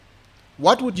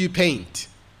What would you paint?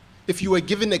 If you were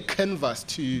given a canvas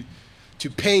to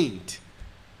paint,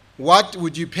 what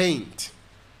would you paint?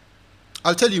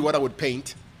 I'll tell you what I would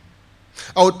paint.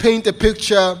 I would paint a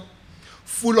picture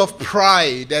full of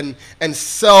pride and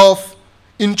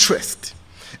self-interest.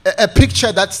 A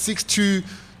picture that seeks to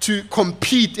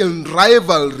compete in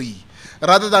rivalry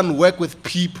rather than work with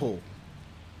people.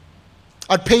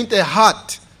 I'd paint a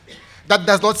heart that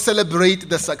does not celebrate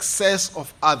the success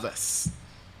of others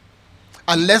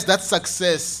unless that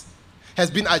success has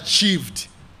been achieved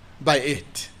by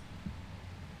it.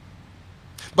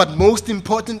 But most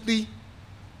importantly,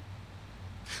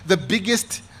 the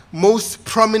biggest, most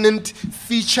prominent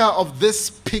feature of this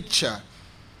picture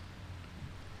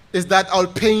is that I'll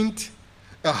paint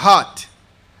a heart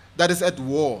that is at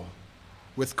war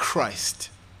with Christ.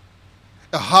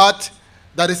 A heart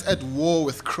that is at war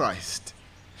with Christ.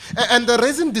 And the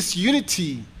reason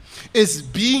disunity is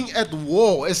being at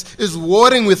war, is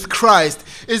warring with Christ,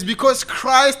 is because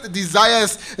Christ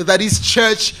desires that his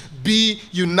church be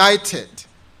united.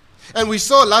 And we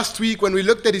saw last week when we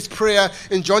looked at his prayer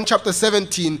in John chapter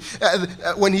 17,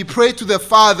 when he prayed to the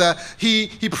Father, he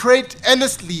prayed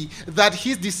earnestly that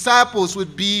his disciples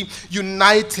would be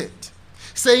united,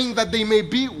 saying that they may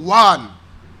be one.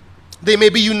 They may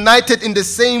be united in the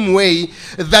same way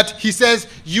that he says,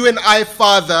 you and I,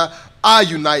 Father, are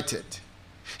united.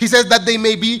 He says that they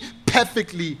may be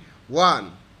perfectly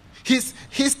one. His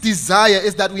desire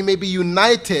is that we may be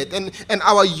united, and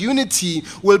our unity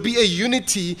will be a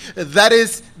unity that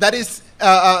is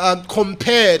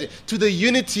compared to the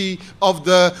unity of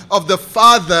the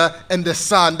Father and the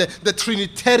Son, the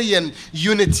Trinitarian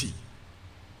unity.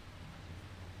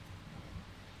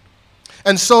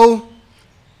 And so,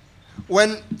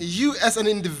 when you as an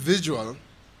individual,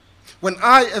 when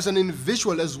I as an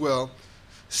individual as well,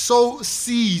 sow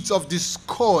seeds of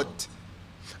discord,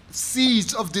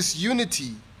 seeds of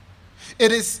disunity,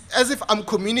 it is as if I'm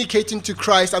communicating to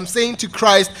Christ. I'm saying to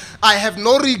Christ, I have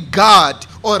no regard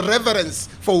or reverence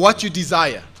for what you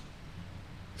desire.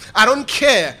 I don't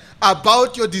care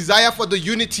about your desire for the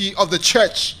unity of the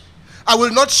church. I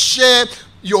will not share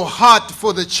your heart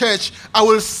for the church. I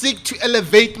will seek to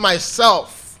elevate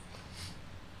myself.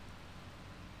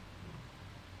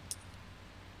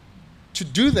 To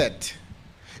do that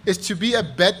is to be a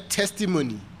bad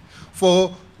testimony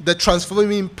for the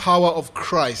transforming power of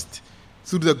Christ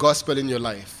through the gospel in your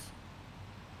life.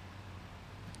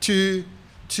 To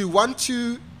want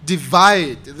to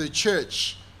divide the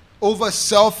church over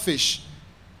selfishness,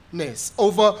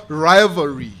 over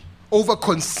rivalry, over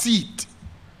conceit,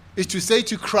 is to say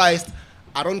to Christ,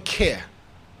 I don't care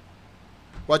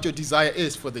what your desire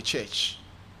is for the church.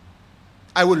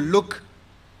 I will look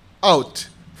out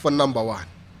for number one.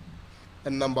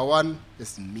 And number one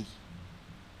is me.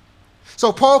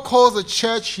 So Paul calls the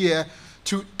church here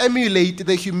to emulate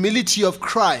the humility of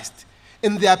Christ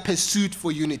in their pursuit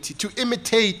for unity, to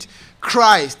imitate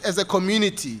Christ as a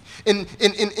community in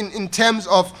terms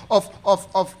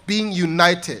of being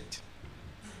united.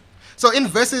 So in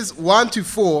verses 1 to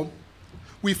 4,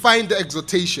 we find the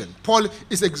exhortation. Paul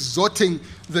is exhorting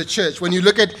the church. When you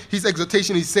look at his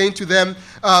exhortation, he's saying to them,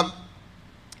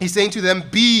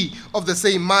 be of the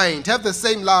same mind, have the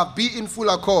same love, be in full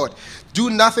accord.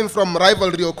 Do nothing from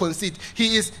rivalry or conceit.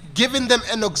 He is giving them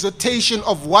an exhortation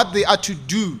of what they are to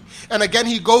do. And again,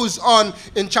 he goes on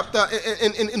in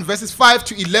verses 5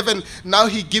 to 11. Now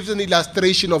he gives an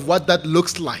illustration of what that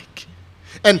looks like.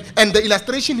 And the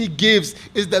illustration he gives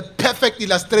is the perfect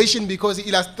illustration because he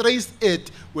illustrates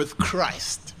it with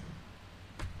Christ.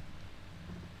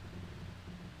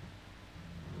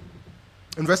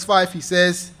 In verse 5, he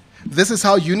says, this is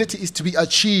how unity is to be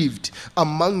achieved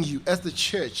among you as the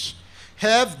church.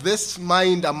 Have this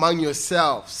mind among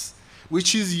yourselves,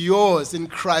 which is yours in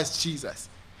Christ Jesus.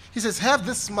 He says, have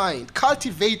this mind,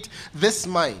 cultivate this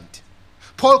mind.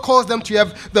 Paul calls them to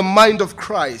have the mind of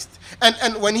Christ.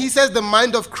 And when he says the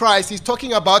mind of Christ, he's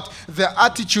talking about the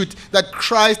attitude that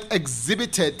Christ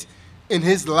exhibited in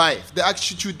his life, the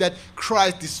attitude that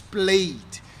Christ displayed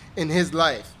in his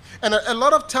life. And a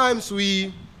lot of times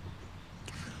we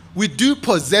do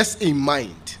possess a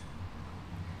mind.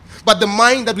 But the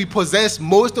mind that we possess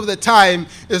most of the time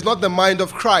is not the mind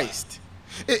of Christ.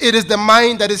 It is the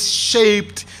mind that is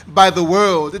shaped by the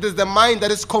world. It is the mind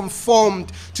that is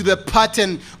conformed to the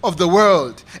pattern of the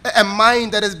world. A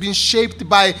mind that has been shaped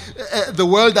by the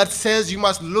world that says you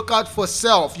must look out for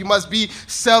self. You must be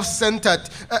self-centered.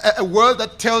 A world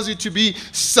that tells you to be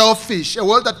selfish. A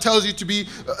world that tells you to be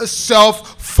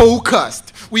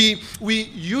self-focused. We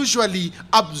usually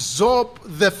absorb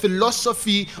the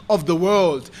philosophy of the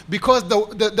world because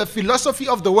the philosophy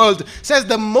of the world says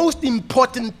the most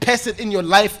important person in your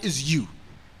life is you.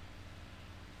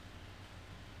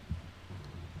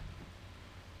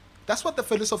 That's what the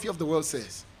philosophy of the world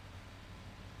says.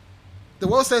 The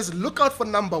world says, look out for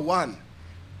number one.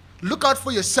 Look out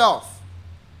for yourself.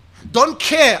 Don't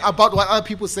care about what other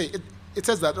people say. It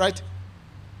says that, right?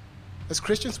 As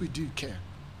Christians, we do care.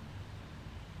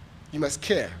 You must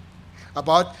care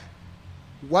about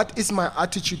what is my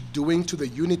attitude doing to the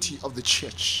unity of the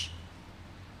church.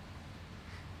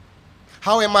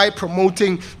 How am I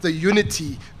promoting the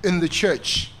unity in the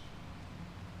church?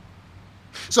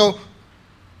 So,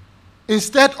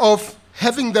 instead of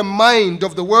having the mind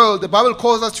of the world, the Bible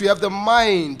calls us to have the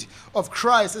mind of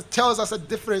Christ. It tells us a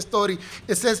different story.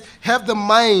 It says, have the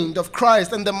mind of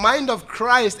Christ. And the mind of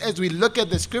Christ, as we look at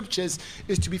the scriptures,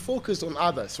 is to be focused on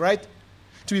others, right?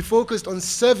 To be focused on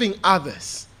serving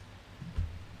others.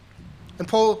 And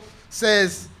Paul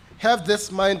says, have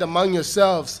this mind among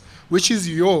yourselves, which is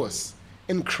yours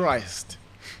in Christ.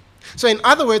 So in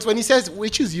other words, when he says,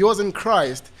 which is yours in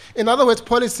Christ, in other words,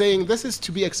 Paul is saying this is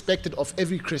to be expected of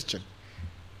every Christian.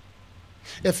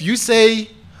 If you say,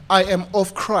 I am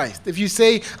of Christ, if you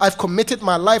say, I've committed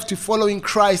my life to following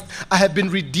Christ, I have been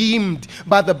redeemed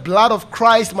by the blood of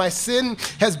Christ, my sin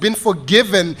has been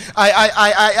forgiven,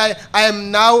 I am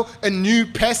now a new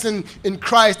person in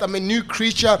Christ, I'm a new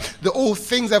creature, the old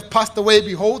things have passed away,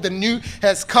 behold, the new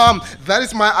has come. That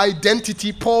is my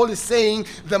identity. Paul is saying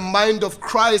the mind of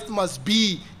Christ must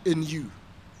be in you.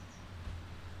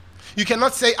 You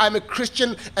cannot say, I'm a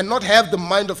Christian and not have the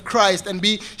mind of Christ and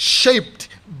be shaped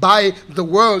by the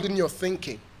world in your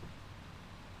thinking.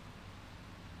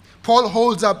 Paul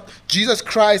holds up Jesus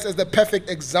Christ as the perfect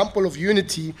example of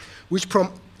unity,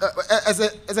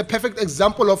 as a perfect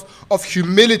example of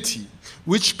humility,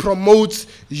 which promotes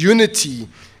unity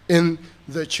in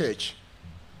the church.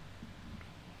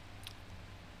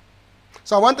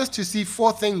 So I want us to see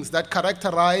 4 things that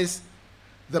characterize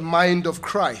the mind of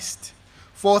Christ.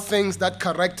 4 things that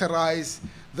characterize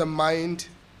the mind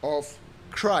of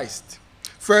Christ.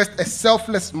 First, a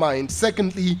selfless mind.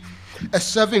 Secondly, a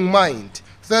serving mind.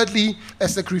 Thirdly, a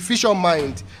sacrificial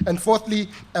mind. And fourthly,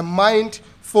 a mind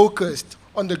focused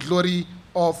on the glory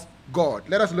of God.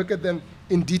 Let us look at them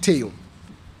in detail.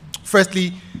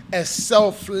 Firstly, a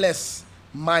selfless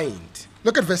mind.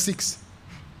 Look at verse 6.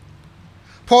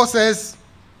 Paul says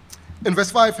in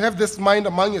verse 5, have this mind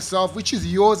among yourself, which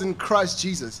is yours in Christ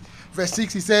Jesus. Verse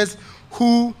 6, he says,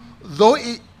 who, though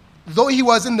he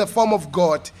was in the form of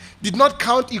God, did not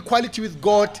count equality with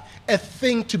God a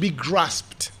thing to be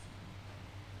grasped.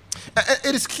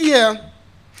 It is clear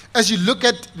as you look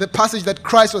at the passage that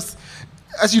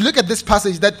this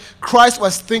passage that Christ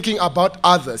was thinking about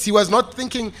others. He was not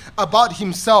thinking about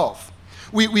himself.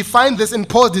 We find this in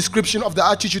Paul's description of the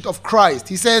attitude of Christ.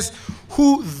 He says,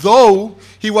 who, though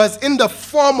he was in the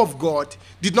form of God,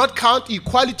 did not count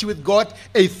equality with God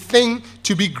a thing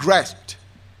to be grasped.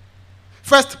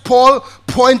 First, Paul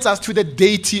points us to the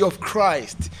deity of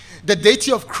Christ. The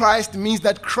deity of Christ means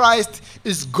that Christ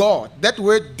is God. That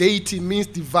word deity means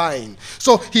divine.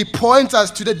 So he points us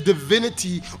to the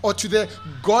divinity or to the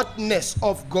godness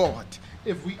of God.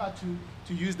 If we are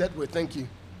to use that word, thank you.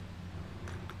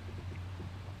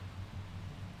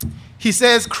 He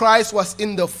says Christ was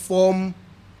in the form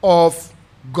of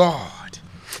God.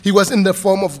 He was in the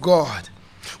form of God.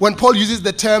 When Paul uses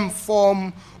the term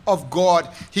form of God,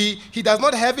 he does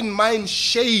not have in mind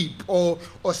shape or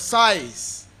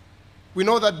size. We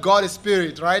know that God is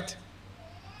spirit, right?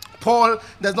 Paul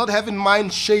does not have in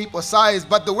mind shape or size,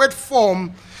 but the word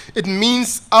form, it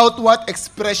means outward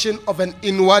expression of an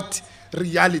inward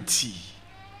reality.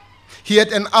 He had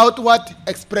an outward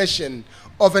expression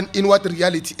of an inward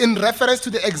reality. In reference to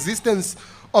the existence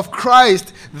of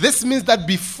Christ, this means that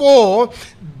before,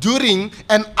 during,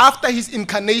 and after his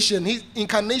incarnation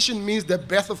means the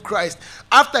birth of Christ.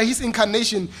 After his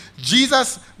incarnation,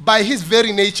 Jesus, by his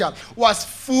very nature, was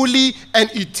fully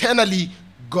and eternally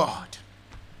God.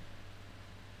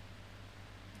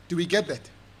 Do we get that?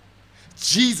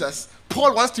 Jesus,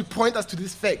 Paul wants to point us to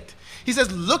this fact. He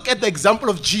says, look at the example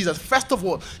of Jesus. First of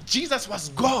all, Jesus was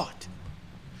God.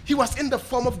 He was in the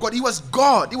form of God. He was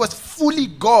God. He was fully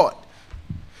God.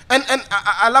 And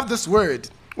I love this word.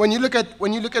 when you look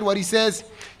at what he says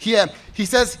here, he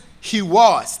says he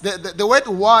was. The word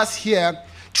was here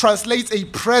translates a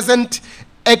present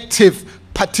active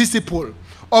participle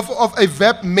of a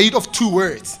verb made of two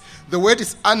words. The word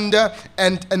is under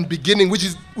and beginning,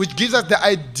 which gives us the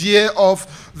idea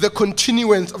of the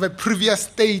continuance of a previous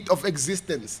state of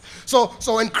existence. So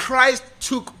when Christ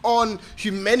took on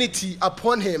humanity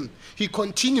upon him, he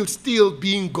continued still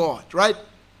being God, right?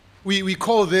 We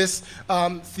call this,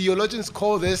 theologians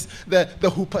call this the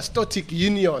hypostatic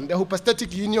union. The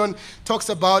hypostatic union talks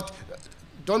about,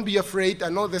 don't be afraid, I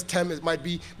know this term might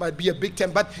be a big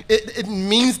term, but it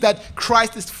means that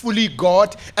Christ is fully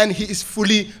God and he is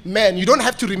fully man. You don't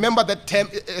have to remember that term.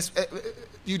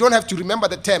 You don't have to remember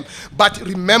the term, but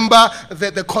remember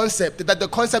the concept. That the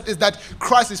concept is that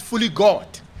Christ is fully God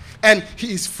and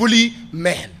he is fully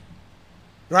man.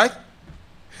 Right?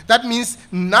 That means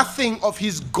nothing of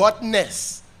his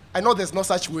godness, I know there's no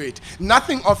such word,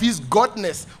 nothing of his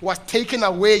godness was taken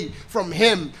away from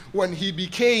him when he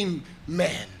became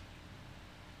man.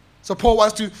 So Paul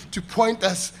wants to point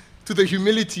us to the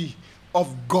humility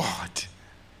of God.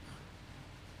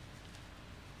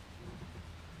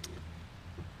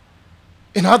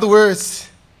 In other words,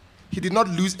 he did not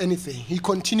lose anything. He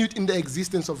continued in the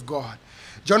existence of God.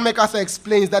 John MacArthur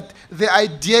explains that the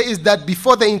idea is that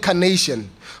before the incarnation,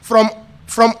 from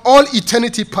all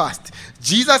eternity past,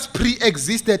 Jesus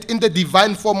pre-existed in the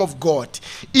divine form of God,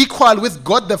 equal with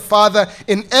God the Father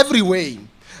in every way.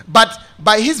 But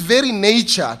by his very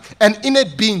nature and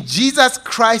innate being, Jesus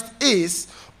Christ is,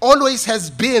 always has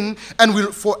been, and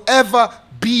will forever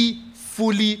be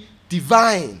fully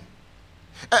divine.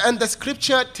 And the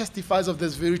scripture testifies of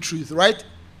this very truth, right?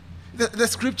 The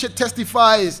scripture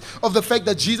testifies of the fact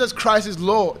that Jesus Christ is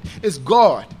Lord, is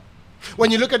God.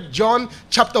 When you look at John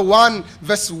chapter 1,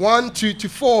 verse 1 to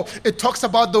 4, it talks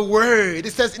about the Word.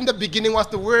 It says, in the beginning was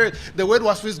the Word. The Word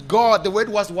was with God. The Word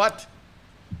was what?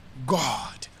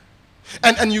 God.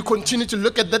 And you continue to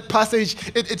look at that passage,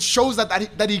 it shows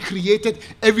that he created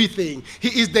everything.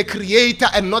 He is the creator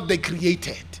and not the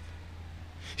created.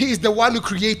 He is the one who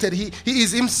created. He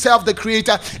is himself the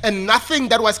creator, and nothing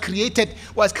that was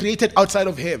created outside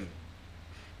of him.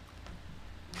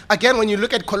 Again, when you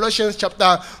look at Colossians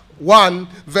chapter 1,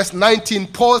 verse 19,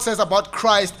 Paul says about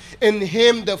Christ, in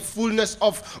him the fullness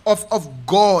of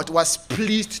God was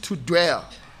pleased to dwell.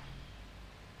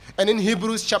 And in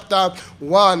Hebrews chapter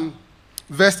 1,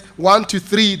 verse 1 to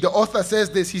 3, the author says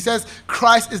this. He says,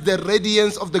 Christ is the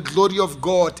radiance of the glory of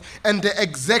God and the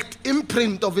exact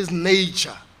imprint of his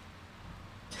nature.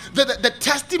 The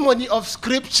testimony of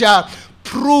Scripture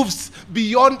proves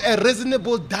beyond a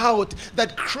reasonable doubt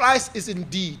that Christ is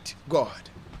indeed God.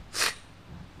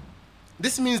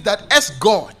 This means that as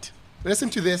God, listen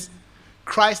to this,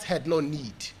 Christ had no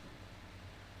need.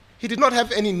 He did not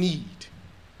have any need.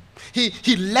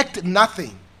 He lacked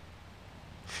nothing.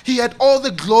 He had all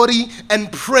the glory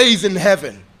and praise in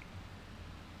heaven.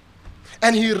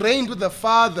 And he reigned with the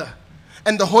Father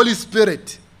and the Holy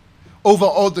Spirit over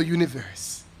all the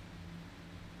universe.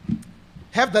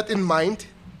 Have that in mind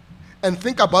and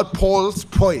think about Paul's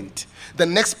point, the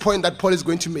next point that Paul is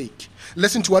going to make.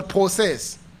 Listen to what Paul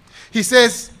says. He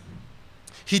says,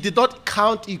 he did not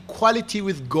count equality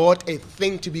with God a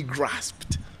thing to be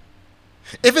grasped.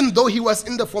 Even though he was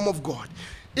in the form of God,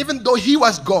 even though he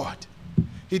was God,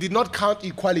 he did not count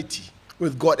equality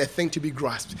with God a thing to be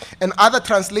grasped. And other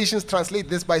translations translate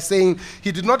this by saying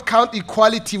he did not count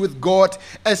equality with God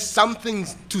as something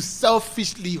to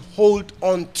selfishly hold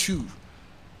on to.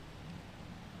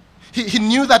 He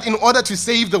knew that in order to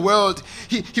save the world,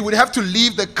 he would have to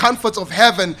leave the comforts of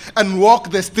heaven and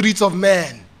walk the streets of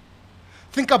man.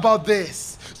 Think about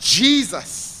this.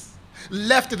 Jesus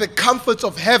left the comforts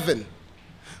of heaven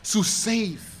to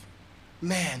save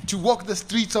man, to walk the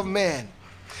streets of man.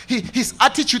 His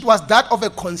attitude was that of a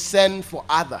concern for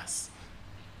others.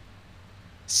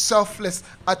 Selfless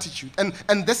attitude.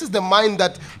 And this is the mind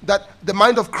that the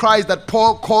mind of Christ that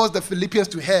Paul calls the Philippians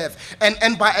to have.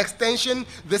 And by extension,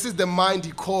 this is the mind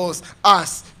he calls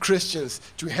us Christians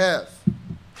to have.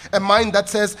 A mind that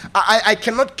says, I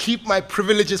cannot keep my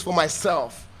privileges for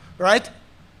myself, right?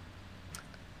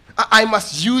 I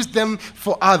must use them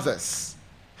for others.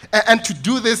 And to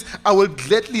do this, I will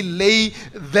gladly lay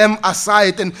them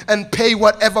aside and pay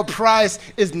whatever price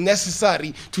is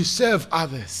necessary to serve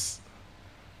others.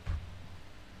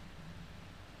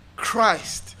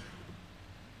 Christ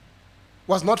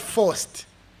was not forced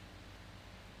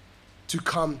to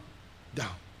come down.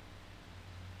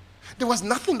 There was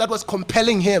nothing that was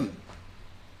compelling him.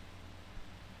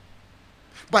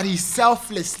 But he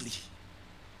selflessly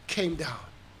came down.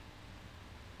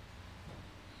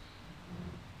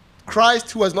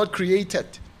 Christ, who was not created,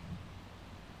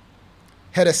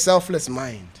 had a selfless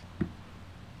mind.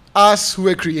 Us who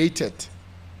were created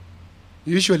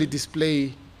usually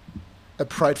display a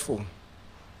prideful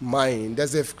mind,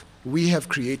 as if we have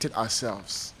created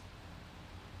ourselves.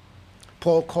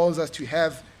 Paul calls us to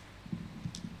have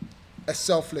a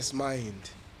selfless mind.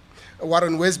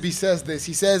 Warren Wiersbe says this.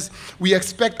 He says, we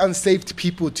expect unsaved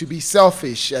people to be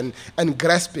selfish and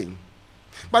grasping.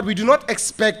 But we do not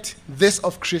expect this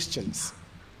of Christians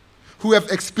who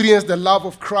have experienced the love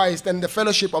of Christ and the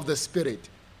fellowship of the Spirit.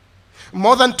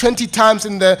 More than 20 times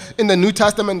in the New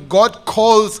Testament, God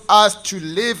calls us to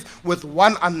live with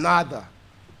one another.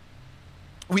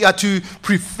 We are to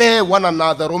prefer one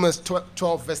another, Romans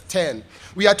 12, verse 10.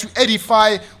 We are to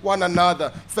edify one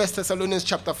another, 1 Thessalonians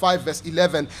chapter 5, verse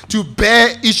 11. To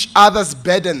bear each other's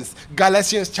burdens,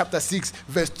 Galatians chapter 6,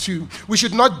 verse 2. We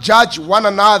should not judge one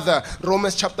another,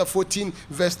 Romans chapter 14,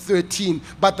 verse 13.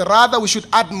 But rather we should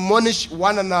admonish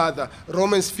one another,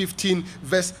 Romans 15,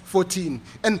 verse 14.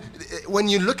 And when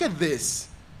you look at this,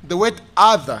 the word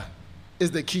other is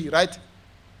the key, right?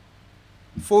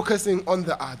 Focusing on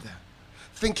the other.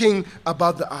 Thinking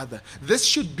about the other. This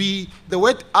should be, the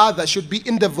word other should be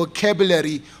in the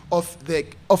vocabulary of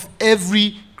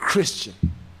every Christian.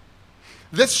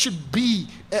 This should be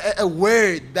a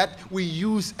word that we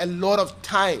use a lot of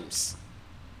times.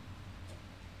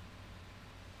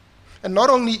 And not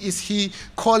only is he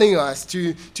calling us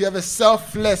to have a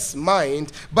selfless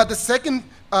mind, but the second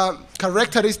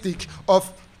characteristic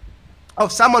of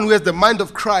someone who has the mind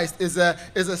of Christ is a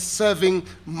serving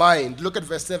mind. Look at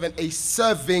verse 7, a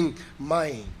serving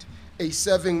mind. A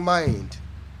serving mind.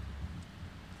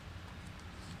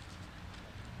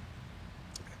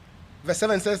 Verse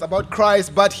 7 says about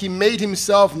Christ, but he made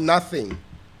himself nothing.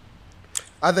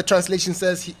 Other translation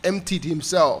says he emptied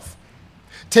himself,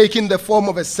 taking the form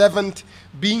of a servant,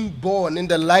 being born in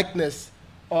the likeness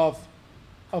of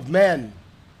man.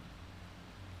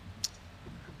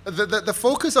 The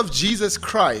focus of Jesus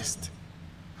Christ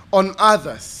on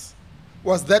others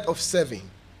was that of serving.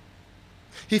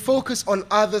 He focused on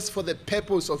others for the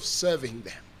purpose of serving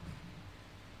them.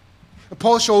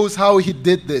 Paul shows how he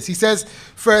did this. He says,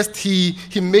 first, he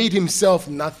made himself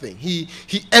nothing. He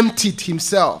emptied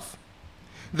himself.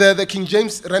 The King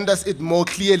James renders it more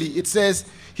clearly. It says,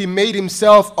 he made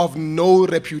himself of no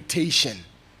reputation.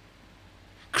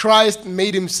 Christ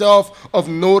made himself of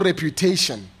no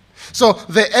reputation. So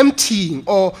the emptying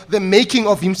or the making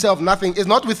of himself nothing is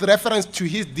not with reference to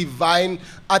his divine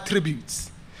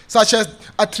attributes, such as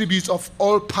attributes of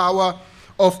all power,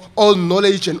 of all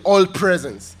knowledge, and all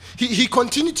presence. He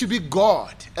continued to be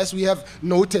God, as we have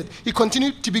noted. He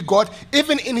continued to be God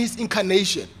even in his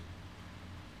incarnation.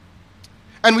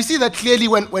 And we see that clearly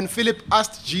when Philip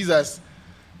asked Jesus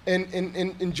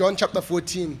in John chapter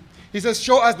 14. He says,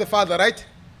 show us the Father, right?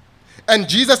 And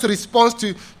Jesus responds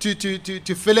to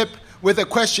Philip with a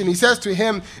question. He says to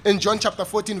him in John chapter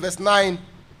 14, verse 9,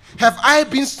 Have I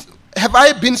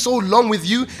been so long with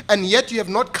you, and yet you have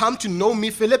not come to know me,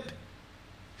 Philip?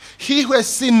 He who has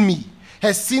seen me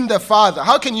has seen the Father.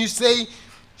 How can you say,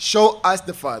 show us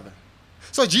the Father?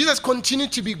 So Jesus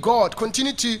continued to be God,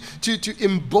 continued to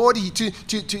embody,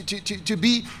 to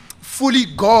be fully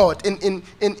God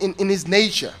in his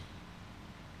nature.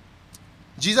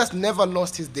 Jesus never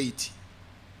lost his deity.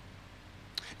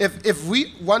 If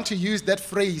we want to use that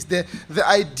phrase, the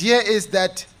idea is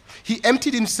that he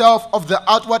emptied himself of the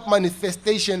outward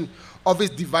manifestation of his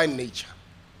divine nature.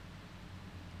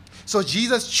 So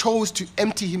Jesus chose to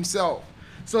empty himself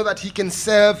so that he can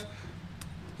serve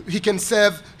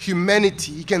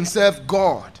humanity, he can serve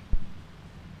God.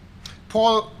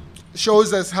 Paul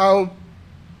shows us how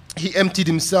he emptied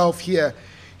himself here.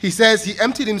 He says he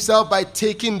emptied himself by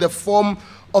taking the form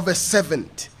of a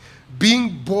servant,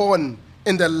 being born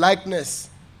in the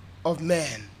likeness of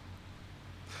man.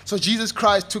 So Jesus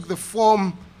Christ took the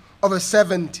form of a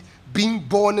servant, being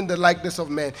born in the likeness of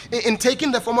man. In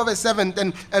taking the form of a servant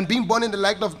and being born in the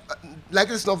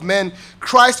likeness of man,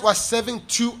 Christ was serving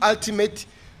two ultimate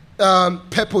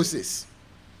purposes.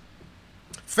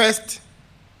 First,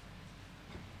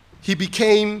 he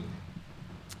became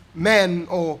man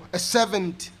or a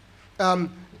servant for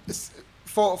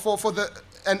the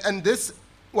and this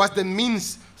was the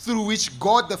means through which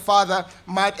God the Father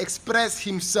might express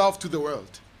himself to the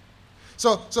world.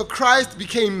 So Christ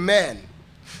became man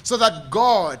so that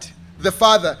God the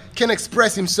Father can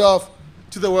express himself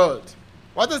to the world.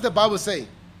 What does the Bible say?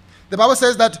 The Bible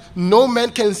says that no man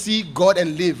can see God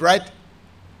and live, right?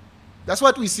 That's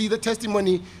what we see, the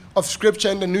testimony of Scripture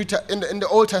in the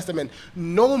Old Testament.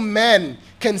 No man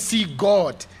can see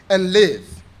God and live.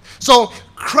 So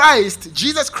Christ,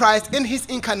 Jesus Christ, in his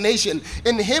incarnation,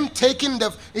 in him taking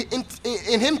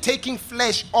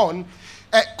flesh on,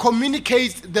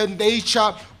 communicates the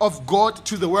nature of God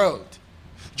to the world.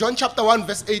 John chapter 1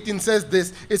 verse 18 says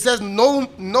this. It says, no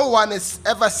one has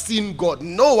ever seen God.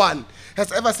 No one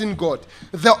has ever seen God.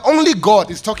 The only God,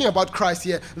 is talking about Christ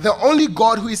here, the only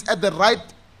God who is at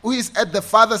the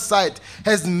Father's side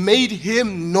has made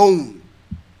him known.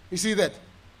 You see that?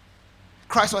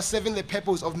 Christ was serving the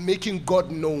purpose of making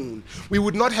God known. We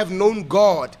would not have known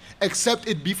God except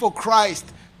it be for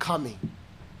Christ coming.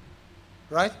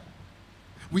 Right?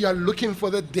 We are looking for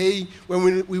the day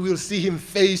when we will see him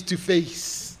face to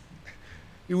face.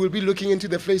 We will be looking into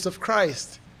the face of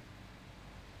Christ.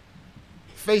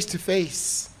 Face to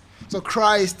face. So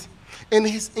Christ, in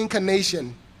his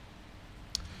incarnation,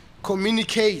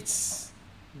 communicates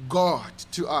God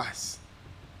to us.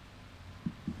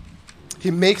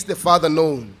 He makes the Father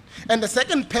known. And the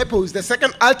second purpose, the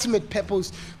second ultimate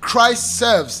purpose Christ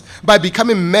serves by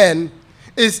becoming man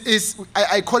is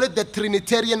I call it the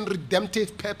Trinitarian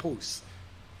redemptive purpose.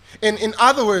 In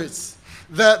other words,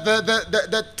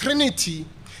 the Trinity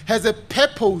has a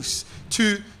purpose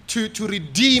to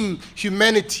redeem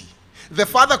humanity. The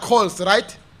Father calls,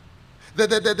 right?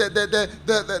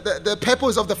 The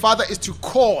purpose of the Father is to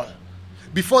call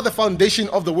before the foundation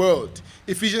of the world.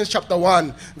 Ephesians chapter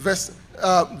 1, verse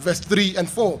 3 and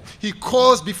 4. He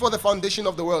calls before the foundation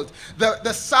of the world.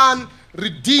 The Son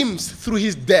redeems through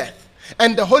his death.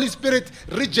 And the Holy Spirit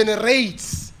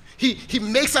regenerates. He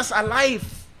makes us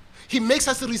alive. He makes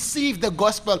us receive the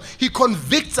gospel. He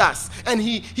convicts us. And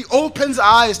he opens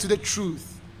our eyes to the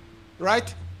truth.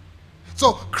 Right?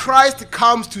 So Christ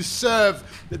comes to serve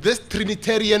this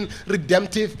Trinitarian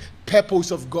redemptive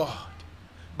purpose of God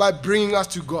by bringing us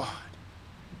to God.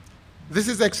 This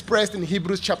is expressed in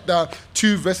Hebrews chapter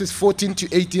 2, verses 14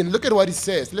 to 18. Look at what it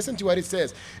says. Listen to what it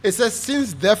says. It says,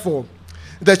 since therefore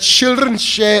the children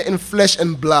share in flesh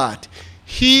and blood,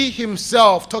 he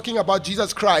himself, talking about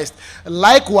Jesus Christ,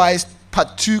 likewise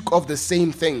partook of the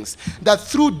same things, that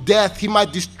through death he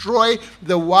might destroy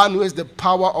the one who has the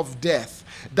power of death,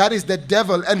 that is the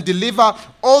devil, and deliver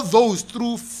all those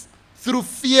through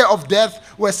fear of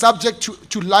death were subject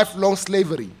to lifelong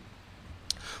slavery.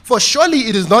 For surely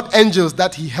it is not angels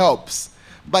that he helps,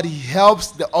 but he helps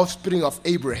the offspring of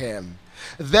Abraham.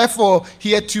 Therefore,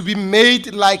 he had to be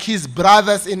made like his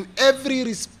brothers in every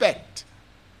respect.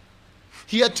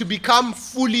 He had to become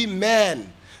fully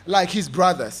man like his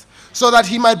brothers, so that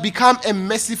he might become a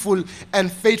merciful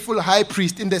and faithful high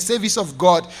priest in the service of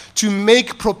God to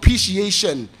make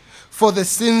propitiation for the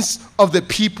sins of the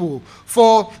people.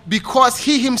 For because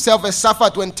he himself has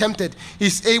suffered when tempted, he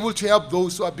is able to help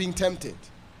those who are being tempted.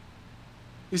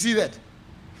 You see that?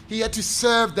 He had to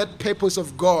serve that purpose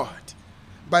of God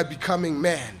by becoming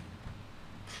man.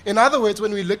 In other words,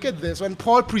 when we look at this, when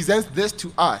Paul presents this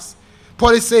to us,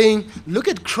 Paul is saying, look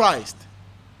at Christ.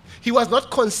 He was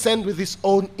not concerned with his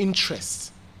own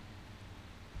interests.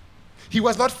 He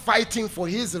was not fighting for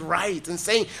his rights and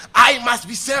saying, I must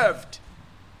be served.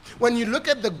 When you look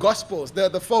at the Gospels,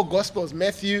 the four Gospels,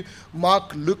 Matthew,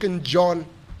 Mark, Luke, and John,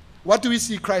 what do we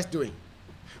see Christ doing?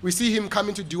 We see him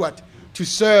coming to do what? To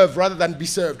serve rather than be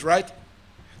served, right?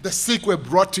 The sick were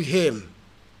brought to him,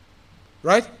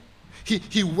 right?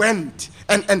 He went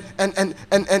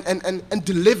and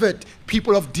delivered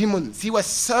people of demons. He was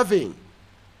serving.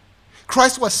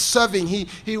 Christ was serving. He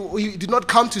did not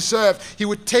come to serve. He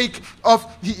would take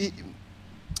off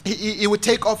he would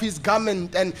take off his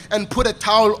garment and put a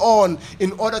towel on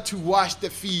in order to wash the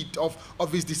feet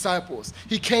of his disciples.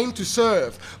 He came to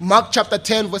serve. Mark chapter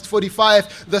 10 verse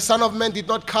 45, the Son of Man did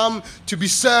not come to be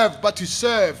served, but to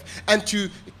serve and to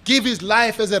give his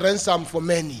life as a ransom for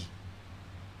many.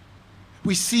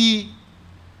 We see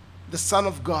the Son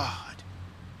of God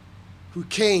who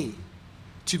came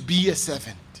to be a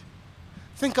servant.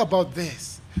 Think about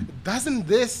this. Doesn't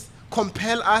this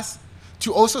compel us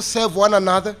to also serve one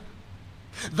another?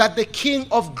 That the King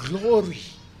of glory,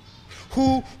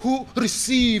 who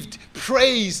received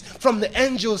praise from the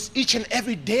angels each and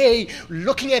every day,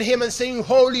 looking at him and saying,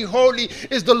 holy, holy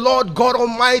is the Lord God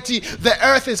Almighty. The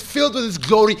earth is filled with his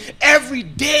glory. Every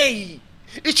day,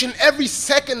 each and every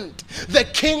second, the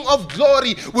King of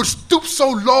glory would stoop so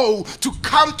low to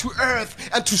come to earth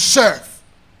and to serve.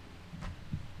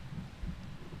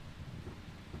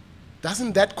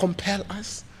 Doesn't that compel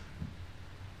us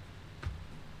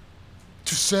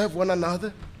to serve one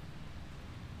another?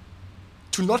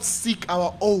 To not seek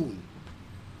our own,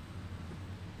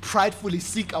 pridefully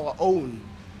seek our own,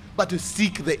 but to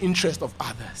seek the interest of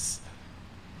others.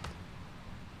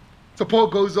 So Paul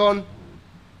goes on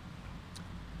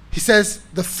He says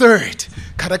the third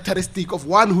characteristic of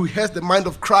one who has the mind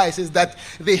of Christ is that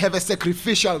they have a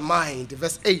sacrificial mind.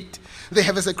 Verse 8. They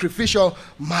have a sacrificial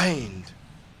mind.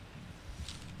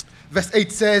 Verse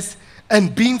 8 says,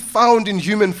 and being found in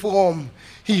human form,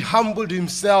 he humbled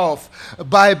himself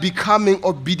by becoming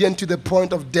obedient to the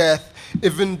point of death,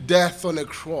 even death on a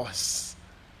cross.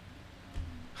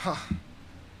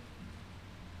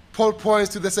 Paul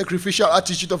points to the sacrificial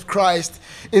attitude of Christ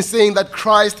in saying that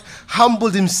Christ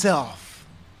humbled himself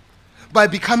by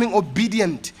becoming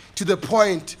obedient to the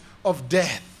point of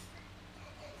death.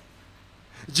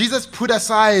 Jesus put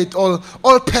aside all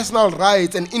personal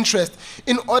rights and interests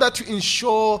in order to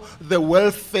ensure the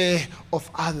welfare of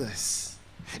others.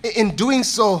 In doing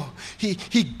so, he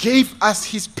gave us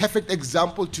his perfect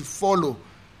example to follow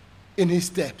in his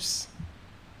steps.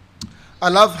 I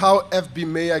love how F.B.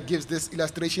 Meyer gives this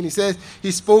illustration. He says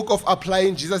he spoke of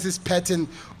applying Jesus' pattern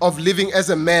of living as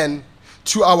a man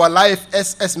to our life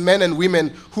as men and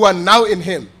women who are now in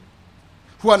him,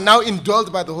 who are now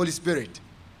indwelled by the Holy Spirit.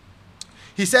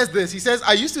 He says this, he says,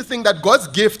 I used to think that God's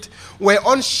gifts were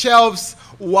on shelves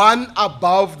one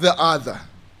above the other,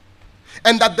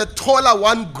 and that the taller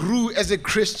one grew as a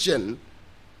Christian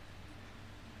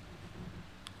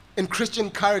in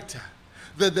Christian character.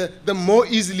 The more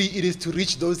easily it is to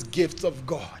reach those gifts of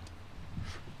God.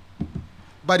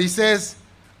 But he says,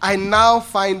 I now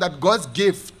find that God's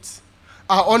gifts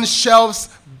are on shelves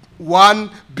one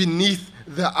beneath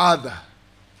the other.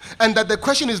 And that the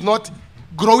question is not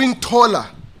growing taller,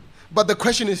 but the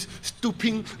question is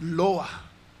stooping lower.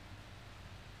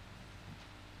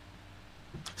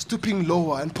 Stooping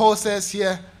lower. And Paul says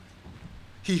here,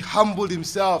 he humbled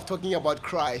himself, talking about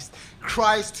Christ.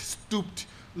 Christ stooped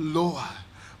lower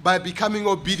by becoming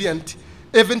obedient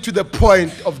even to the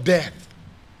point of death.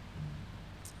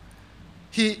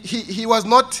 He was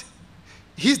not,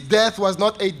 his death was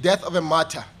not a death of a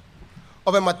martyr,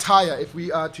 of a martyr, if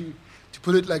we are to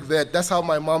put it like that. That's how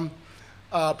my mom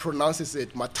pronounces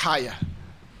it, martyr.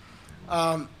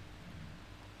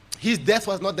 His death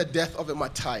was not the death of a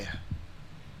martyr.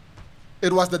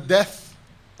 It was the death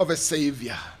of a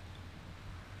savior.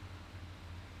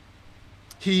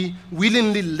 He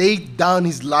willingly laid down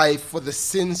his life for the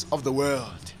sins of the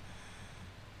world.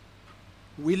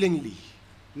 Willingly,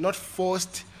 not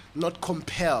forced, not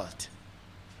compelled,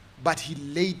 but he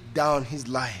laid down his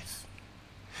life.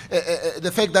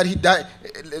 The fact that he died,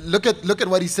 look at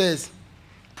what he says,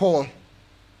 Paul.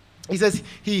 He says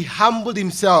he humbled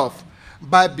himself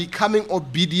by becoming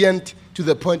obedient to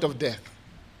the point of death.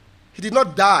 He did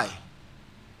not die.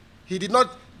 He did not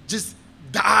just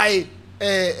die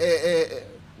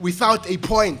without a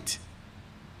point.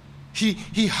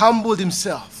 He humbled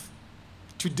himself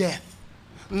to death.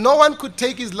 No one could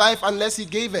take his life unless he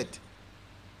gave it.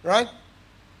 Right?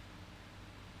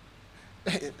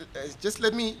 Just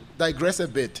let me digress a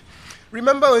bit.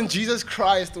 Remember when Jesus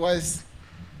Christ was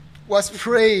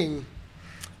praying,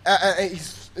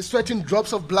 sweating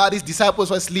drops of blood, his disciples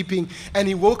were sleeping, and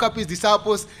he woke up his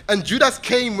disciples, and Judas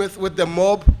came with the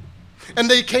mob, and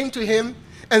they came to him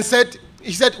and said,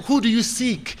 who do you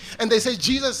seek? And they said,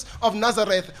 Jesus of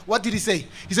Nazareth. What did he say?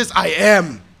 He says, I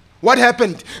am. What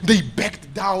happened? They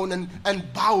backed down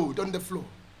and bowed on the floor.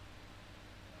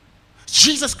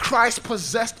 Jesus Christ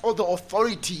possessed all the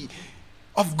authority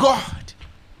of God.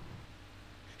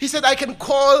 He said, I can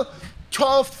call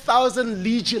 12,000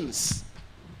 legions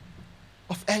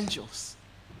of angels.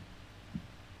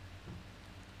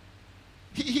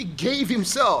 He gave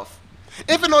himself.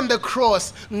 Even on the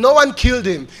cross, no one killed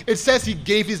him. It says he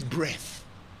gave his breath.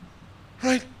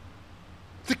 Right?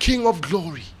 The King of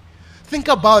glory. Think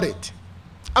about it.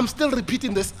 I'm still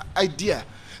repeating this idea.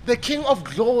 The King of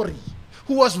glory,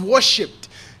 who was worshipped,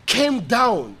 came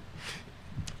down,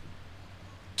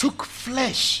 took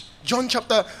flesh. John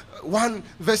chapter 1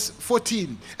 verse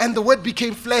 14. And the word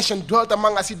became flesh and dwelt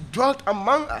among us. He dwelt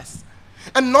among us.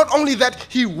 And not only that,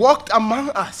 he walked among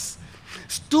us.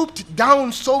 Stooped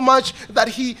down so much that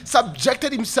he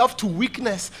subjected himself to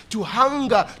weakness, to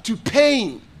hunger, to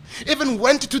pain. Even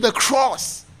went to the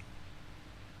cross.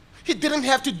 He didn't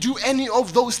have to do any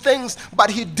of those things, but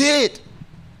he did.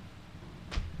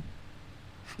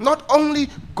 Not only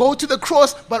go to the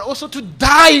cross, but also to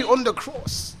die on the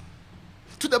cross.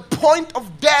 To the point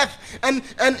of death. And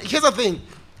here's the thing.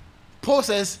 Paul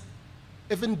says,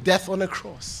 even death on a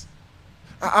cross.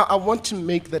 I want to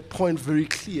make that point very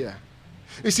clear.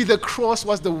 You see, the cross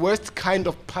was the worst kind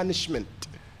of punishment.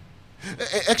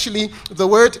 Actually,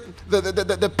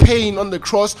 the pain on the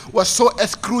cross was so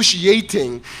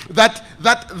excruciating that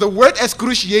the word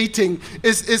excruciating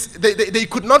is they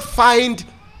could not find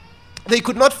They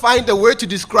could not find a word to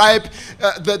describe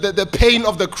the pain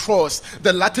of the cross,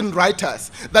 the Latin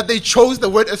writers, that they chose the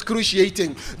word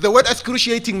excruciating. The word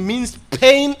excruciating means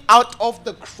pain out of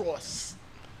the cross.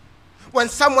 When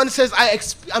someone says,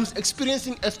 I'm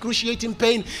experiencing excruciating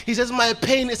pain, he says, my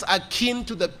pain is akin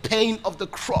to the pain of the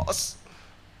cross.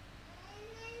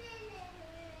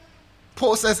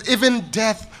 Paul says, even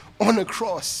death on a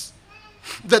cross.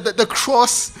 The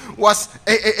cross was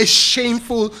a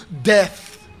shameful death.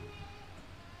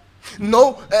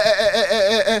 No,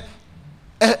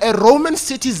 a Roman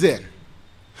citizen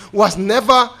was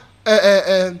never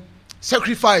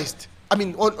sacrificed.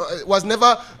 Was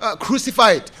never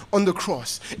crucified on the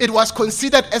cross. It was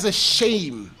considered as a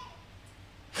shame.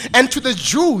 And to the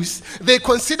Jews, they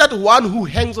considered one who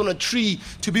hangs on a tree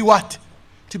to be what?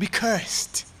 To be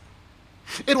cursed.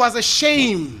 It was a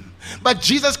shame. But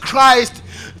Jesus Christ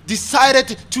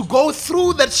decided to go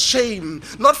through that shame,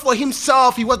 not for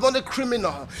himself. He was not a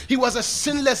criminal. He was a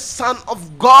sinless son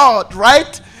of God,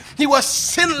 right? He was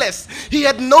sinless. He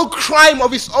had no crime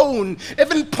of his own.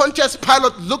 Even Pontius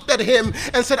Pilate looked at him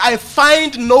and said, I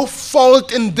find no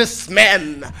fault in this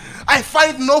man. I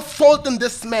find no fault in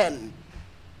this man.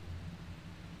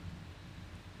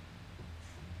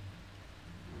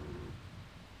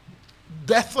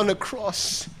 Death on the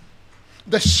cross.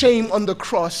 The shame on the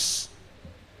cross.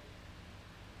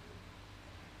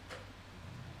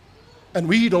 And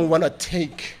we don't want to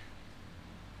take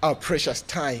our precious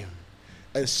time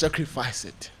and sacrifice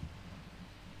it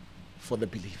for the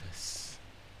believers.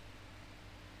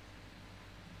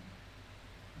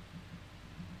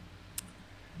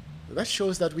 That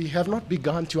shows that we have not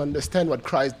begun to understand what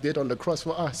Christ did on the cross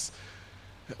for us.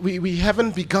 We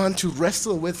haven't begun to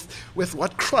wrestle with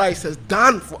what Christ has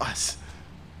done for us.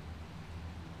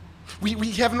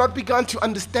 We have not begun to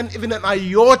understand even an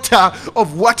iota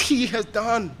of what he has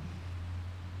done.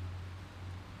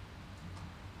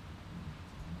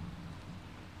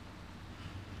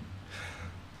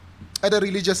 At a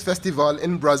religious festival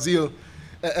in Brazil,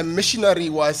 a missionary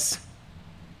was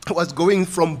going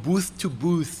from booth to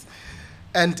booth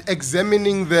and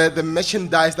examining the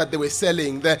merchandise that they were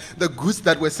selling, the goods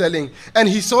that were selling. And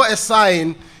he saw a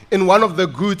sign in one of the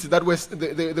goods that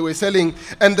they were selling,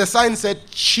 and the sign said,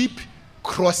 cheap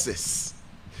crosses.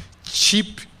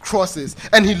 Cheap crosses.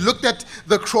 And he looked at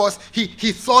the cross.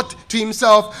 He thought to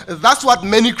himself, that's what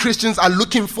many Christians are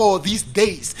looking for these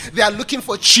days. They are looking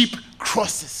for cheap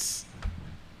crosses.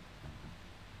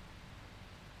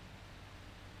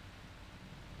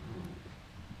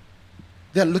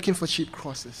 They're looking for cheap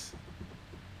crosses.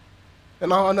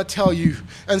 And I want to tell you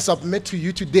and submit to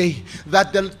you today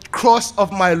that the cross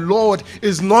of my Lord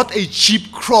is not a cheap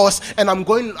cross, and I'm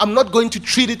not going to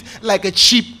treat it like a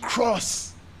cheap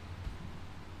cross.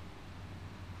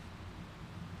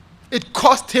 It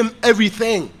cost him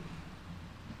everything.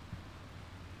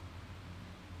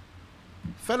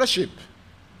 Fellowship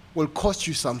will cost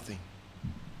you something.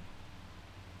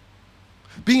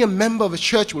 Being a member of a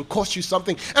church will cost you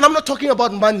something. And I'm not talking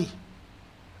about money.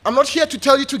 I'm not here to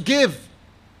tell you to give.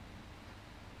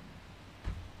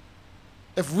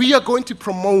 If we are going to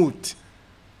promote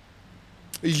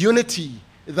a unity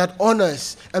that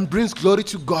honors and brings glory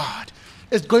to God,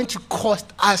 it's going to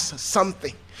cost us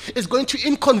something. It's going to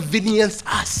inconvenience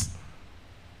us.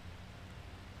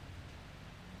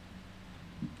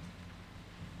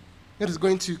 It is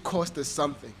going to cost us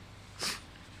something.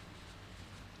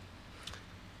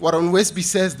 Warren Westby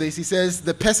says this. He says,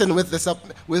 the person with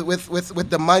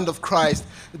the mind of Christ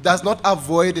does not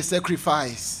avoid a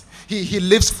sacrifice. He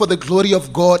lives for the glory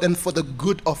of God and for the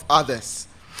good of others.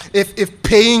 If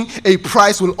paying a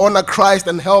price will honor Christ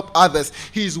and help others,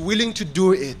 he is willing to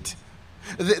do it.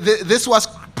 This was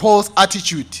Paul's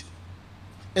attitude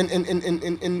in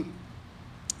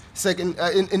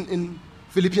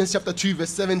Philippians chapter 2,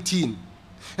 verse 17.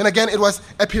 And again, it was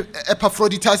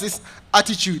Epaphroditus'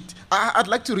 attitude. I'd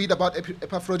like to read about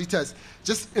Epaphroditus.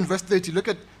 Just in verse 30, look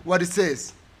at what it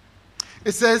says.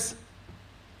 It says,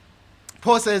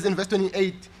 Paul says in verse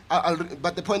 28,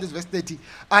 but the point is verse 30,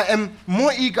 I am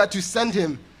more eager to send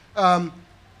him,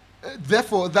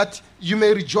 therefore, that you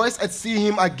may rejoice at seeing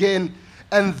him again,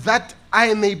 and that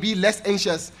I may be less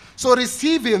anxious. So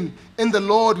receive him in the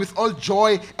Lord with all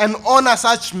joy and honor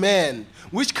such men.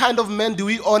 Which kind of men do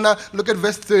we honor? Look at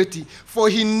verse 30. For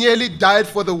he nearly died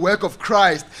for the work of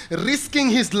Christ, risking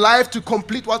his life to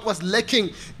complete what was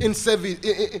lacking in service,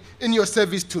 in your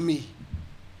service to me.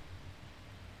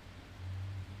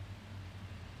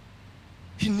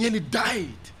 He nearly died.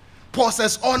 Paul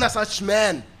says, honor such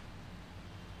men.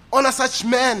 Honor such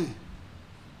men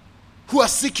who are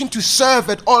seeking to serve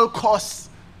at all costs.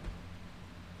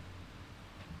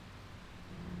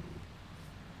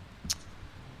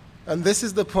 And this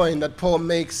is the point that Paul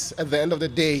makes at the end of the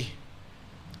day.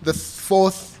 The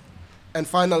fourth and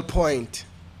final point.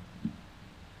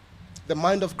 The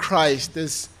mind of Christ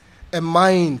is a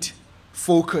mind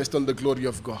focused on the glory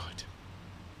of God.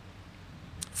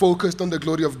 Focused on the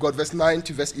glory of God. Verse 9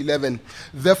 to verse 11.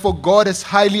 Therefore God has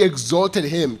highly exalted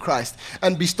him, Christ,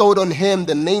 and bestowed on him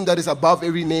the name that is above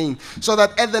every name, so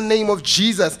that at the name of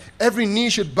Jesus every knee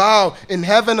should bow in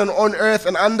heaven and on earth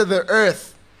and under the earth,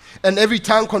 and every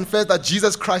tongue confess that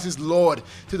Jesus Christ is Lord,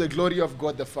 to the glory of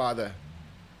God the Father.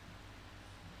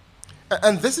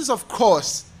 And this is, of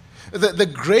course, the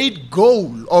great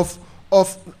goal of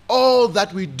all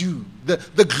that we do,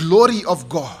 the glory of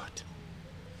God.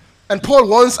 And Paul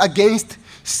warns against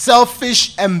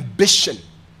selfish ambition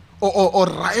or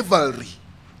rivalry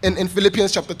in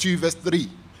Philippians chapter 2, verse 3.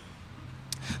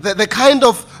 The kind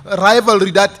of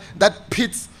rivalry that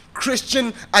pits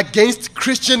Christian against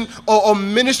Christian or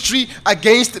ministry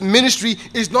against ministry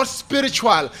is not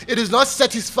spiritual. It is not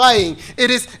satisfying.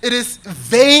 It is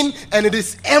vain and it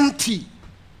is empty.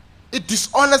 It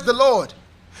dishonors the Lord.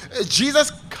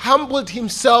 Jesus humbled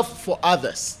himself for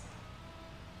others.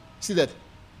 See that?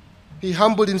 He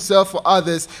humbled himself for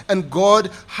others, and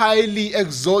God highly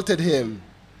exalted him.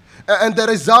 And the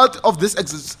result of this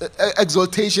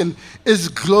exaltation is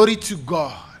glory to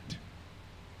God.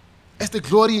 It's the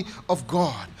glory of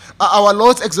God. Our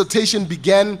Lord's exaltation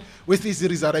began with his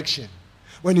resurrection,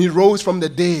 when he rose from the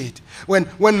dead.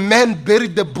 When men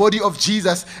buried the body of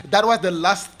Jesus, that was the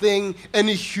last thing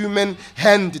any human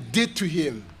hand did to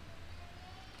him.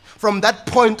 From that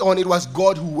point on, it was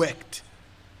God who worked.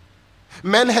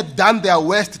 Men had done their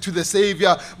worst to the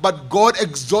Savior, but God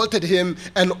exalted him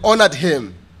and honored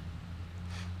him.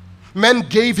 Men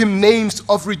gave him names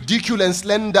of ridicule and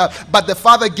slander, but the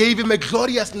Father gave him a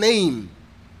glorious name.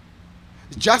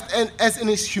 Just as in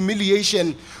his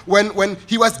humiliation, when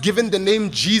he was given the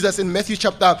name Jesus in Matthew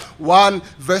chapter 1,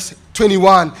 verse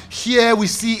 21, here we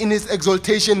see in his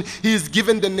exaltation, he is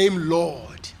given the name Lord.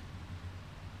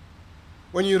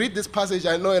 When you read this passage,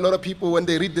 I know a lot of people, when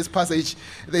they read this passage,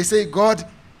 they say God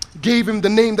gave him the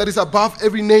name that is above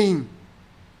every name.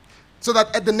 So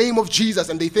that at the name of Jesus,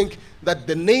 and they think that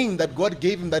the name that God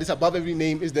gave him that is above every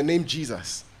name is the name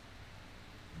Jesus.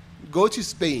 Go to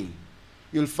Spain,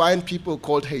 you'll find people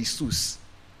called Jesus.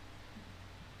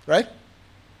 Right?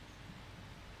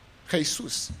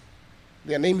 Jesus.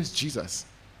 Their name is Jesus.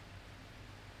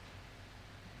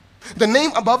 The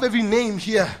name above every name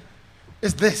here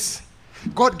is this.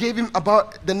 God gave him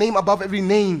the name above every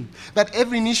name, that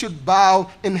every knee should bow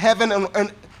in heaven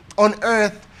and on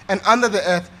earth and under the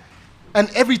earth, and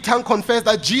every tongue confess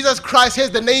that Jesus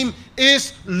Christ, the name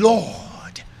is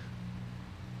Lord.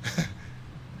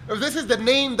 This is the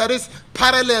name that is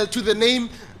parallel to the name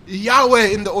Yahweh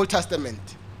in the Old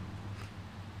Testament.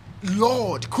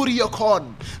 Lord,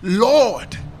 Kuriakon,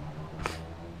 Lord.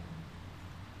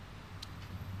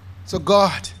 So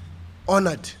God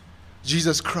honored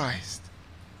Jesus Christ.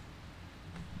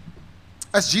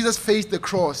 As Jesus faced the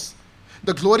cross,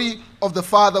 the glory of the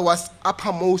Father was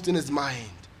uppermost in his mind.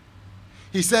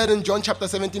 He said in John chapter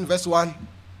 17, verse 1,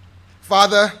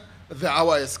 Father, the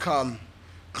hour is come.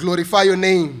 Glorify your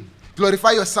name.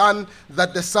 Glorify your Son,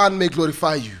 that the Son may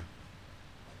glorify you.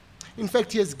 In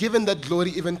fact, he has given that glory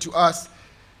even to us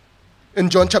in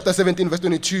John chapter 17, verse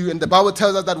 22. And the Bible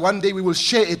tells us that one day we will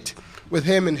share it with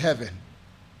him in heaven.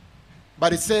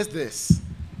 But it says this.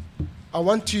 I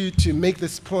want you to make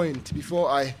this point before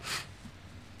I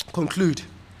conclude.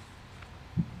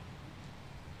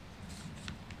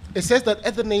 It says that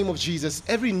at the name of Jesus,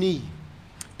 every knee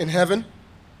in heaven,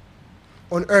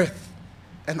 on earth,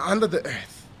 and under the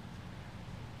earth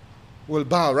will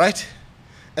bow, right?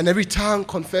 And every tongue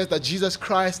confess that Jesus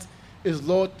Christ is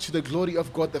Lord, to the glory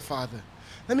of God the Father.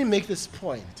 Let me make this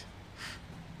point.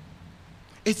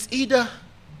 It's either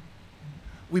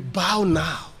we bow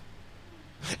now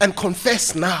and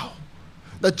confess now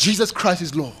that Jesus Christ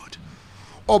is Lord,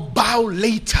 or bow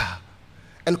later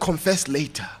and confess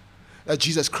later that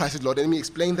Jesus Christ is Lord. Let me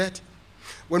explain that.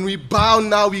 When we bow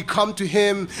now, we come to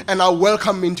him and are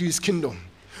welcomed into his kingdom.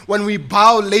 When we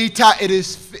bow later, it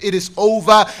is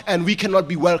over and we cannot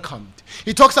be welcomed.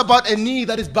 He talks about a knee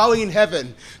that is bowing in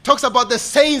heaven. Talks about the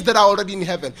saints that are already in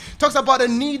heaven. Talks about a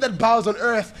knee that bows on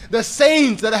earth. The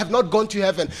saints that have not gone to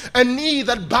heaven. A knee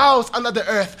that bows under the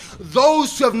earth.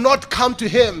 Those who have not come to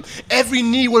him, every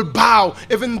knee will bow.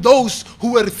 Even those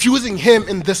who were refusing him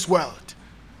in this world.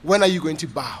 When are you going to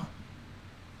bow?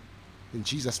 In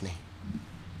Jesus' name.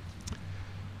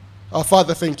 Our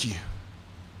Father, thank you.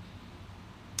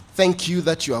 Thank you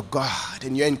that you are God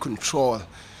and you're in control.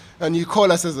 And you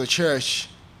call us as a church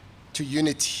to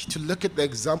unity, to look at the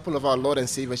example of our Lord and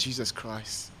Savior Jesus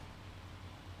Christ,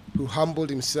 who humbled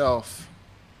himself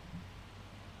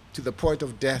to the point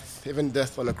of death, even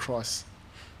death on a cross.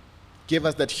 Give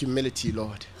us that humility,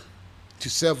 Lord, to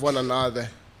serve one another,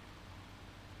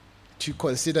 to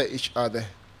consider each other,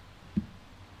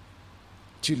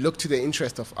 to look to the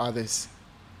interest of others,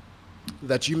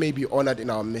 that you may be honored in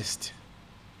our midst.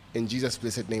 In Jesus'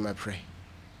 blessed name I pray.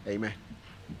 Amen.